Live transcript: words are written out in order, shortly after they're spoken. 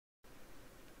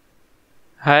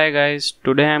Hi guys,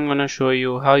 today I'm gonna show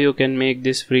you how you can make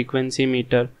this frequency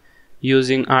meter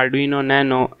using Arduino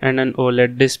Nano and an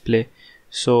OLED display.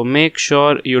 So make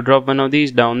sure you drop one of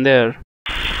these down there.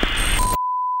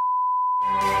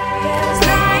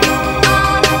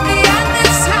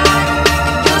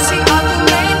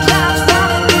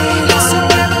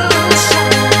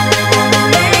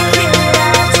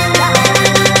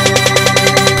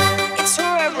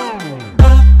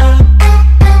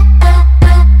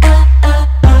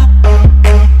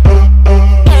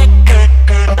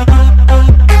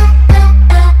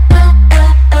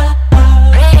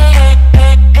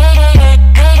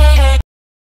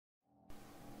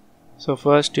 So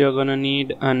first you're gonna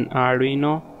need an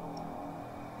Arduino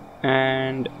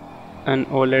and an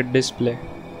OLED display.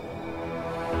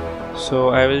 So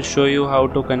I will show you how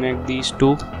to connect these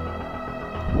two.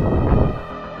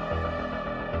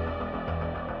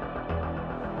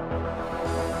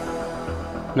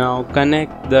 Now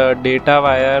connect the data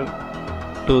wire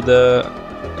to the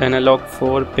analog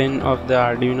 4 pin of the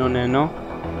Arduino Nano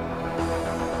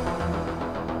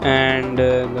and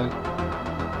the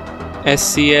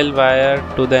SCL wire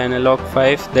to the analog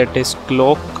 5, that is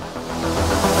clock.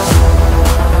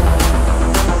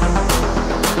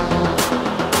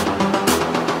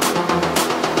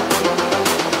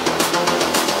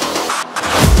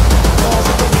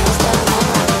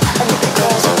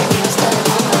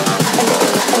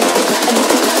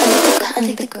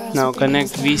 Now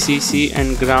connect VCC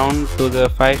and ground to the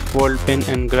 5V pin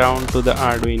and ground to the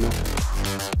Arduino.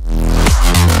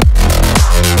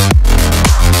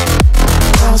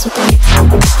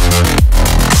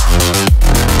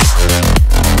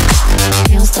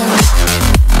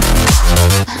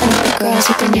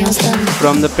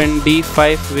 From the pin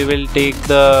D5 we will take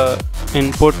the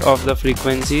input of the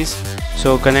frequencies,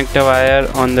 so connect a wire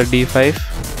on the D5.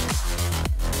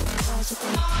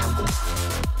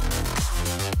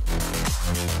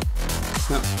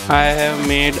 Now, I have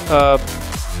made a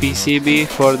PCB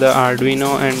for the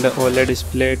Arduino and the OLED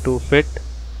display to fit,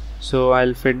 so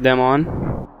I'll fit them on.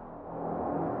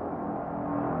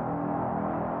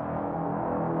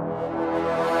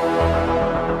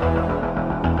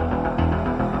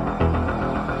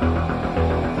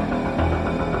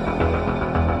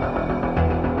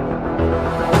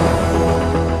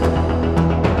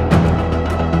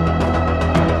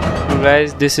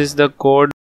 Guys, this is the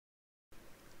code.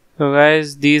 So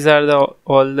guys, these are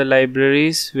all the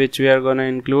libraries which we are gonna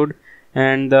include,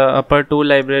 and the upper two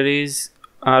libraries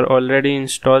are already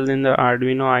installed in the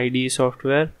Arduino IDE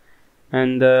software,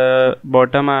 and the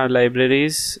bottom are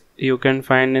libraries you can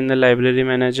find in the library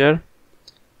manager.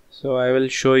 So I will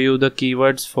show you the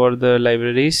keywords for the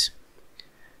libraries,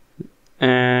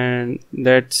 and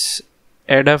that's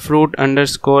Adafruit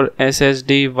 _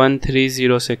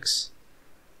 SSD1306.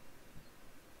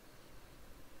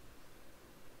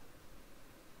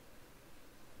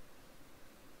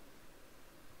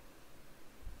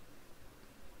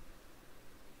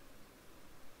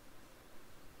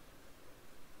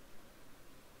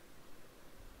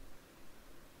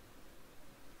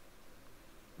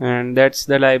 And that's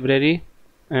the library,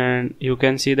 and you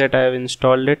can see that I have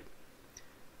installed it.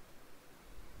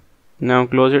 Now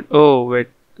close it. Oh wait,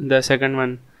 the second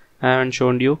one I haven't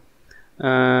shown you.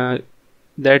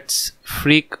 That's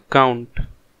freak count,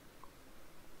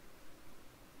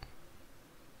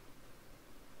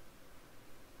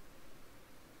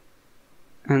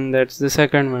 and that's the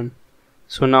second one.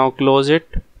 So now close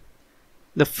it.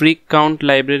 The freak count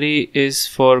library is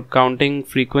for counting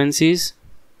frequencies,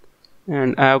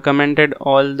 and I have commented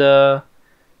all the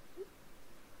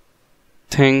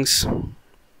things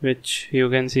which you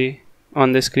can see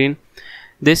on the screen.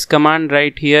 This command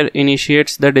right here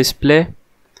initiates the display,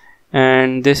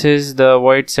 and this is the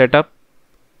void setup,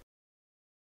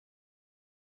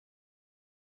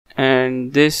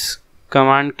 and this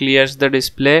command clears the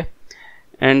display,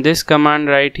 and this command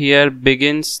right here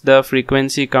begins the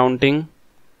frequency counting.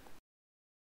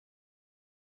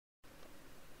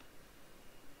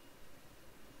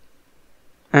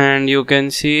 And you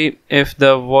can see if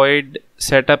the void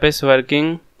setup is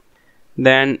working,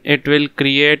 then it will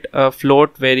create a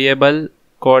float variable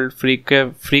called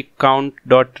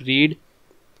freakCount.read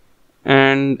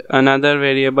and another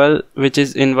variable which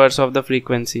is inverse of the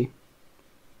frequency.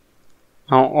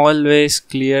 Now always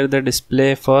clear the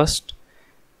display first.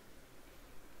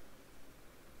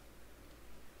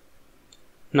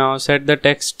 Now set the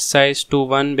text size to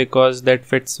 1 because that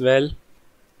fits well.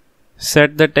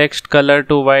 Set the text color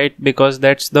to white because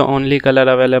that's the only color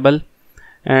available,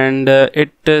 and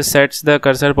it sets the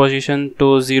cursor position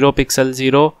to 0 pixel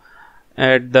 0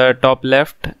 at the top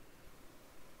left,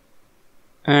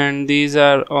 And these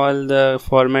are all the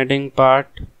formatting part,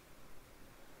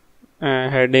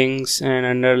 headings and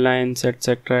underlines,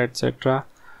 etc, etc.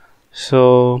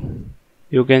 So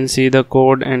you can see the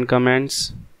code and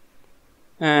comments,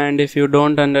 and if you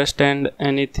don't understand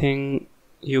anything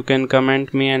you can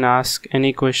comment me and ask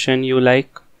any question you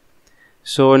like.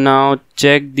 So now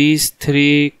check these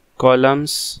 3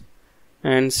 columns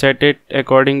and set it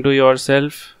according to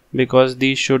yourself, because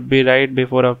these should be right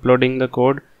before uploading the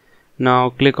code.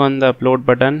 Now click on the upload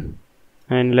button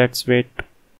and let's wait.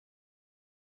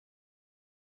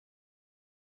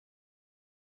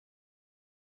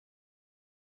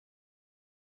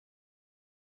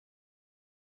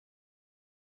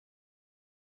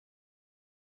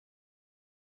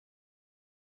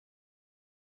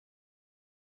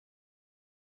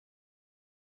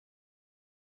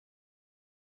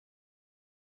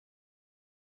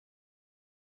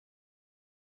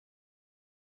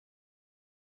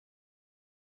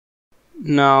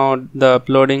 Now the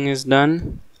uploading is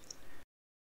done.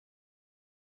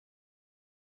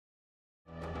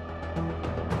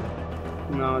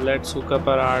 Now let's hook up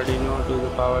our Arduino to the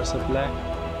power supply,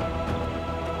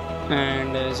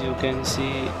 and as you can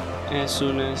see, as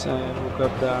soon as I hook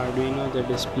up the Arduino, the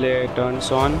display turns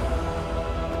on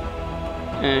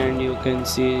and you can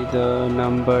see the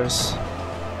numbers.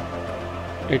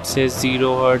 It says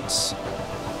 0 Hertz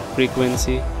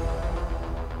frequency,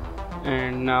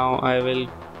 and now I will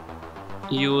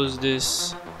use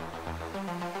this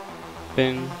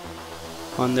pin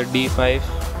on the D5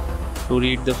 to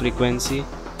read the frequency,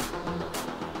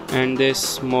 and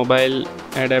this mobile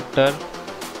adapter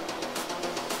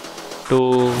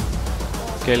to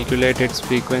calculate its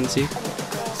frequency.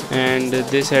 And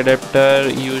this adapter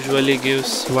usually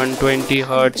gives 120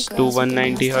 Hz to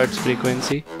 190 Hz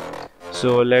frequency.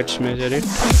 So let's measure it.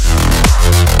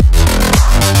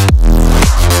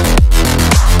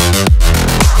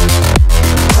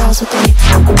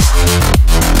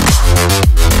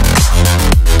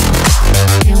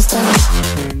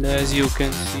 And as you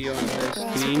can see on the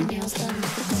screen,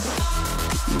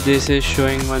 this is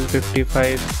showing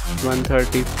 155,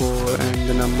 134, and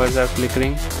the numbers are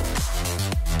flickering.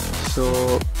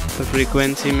 So the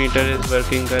frequency meter is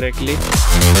working correctly.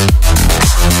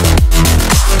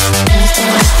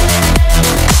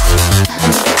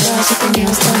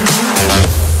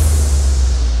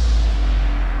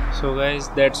 So guys,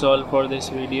 that's all for this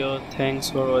video. Thanks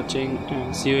for watching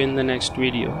and see you in the next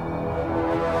video.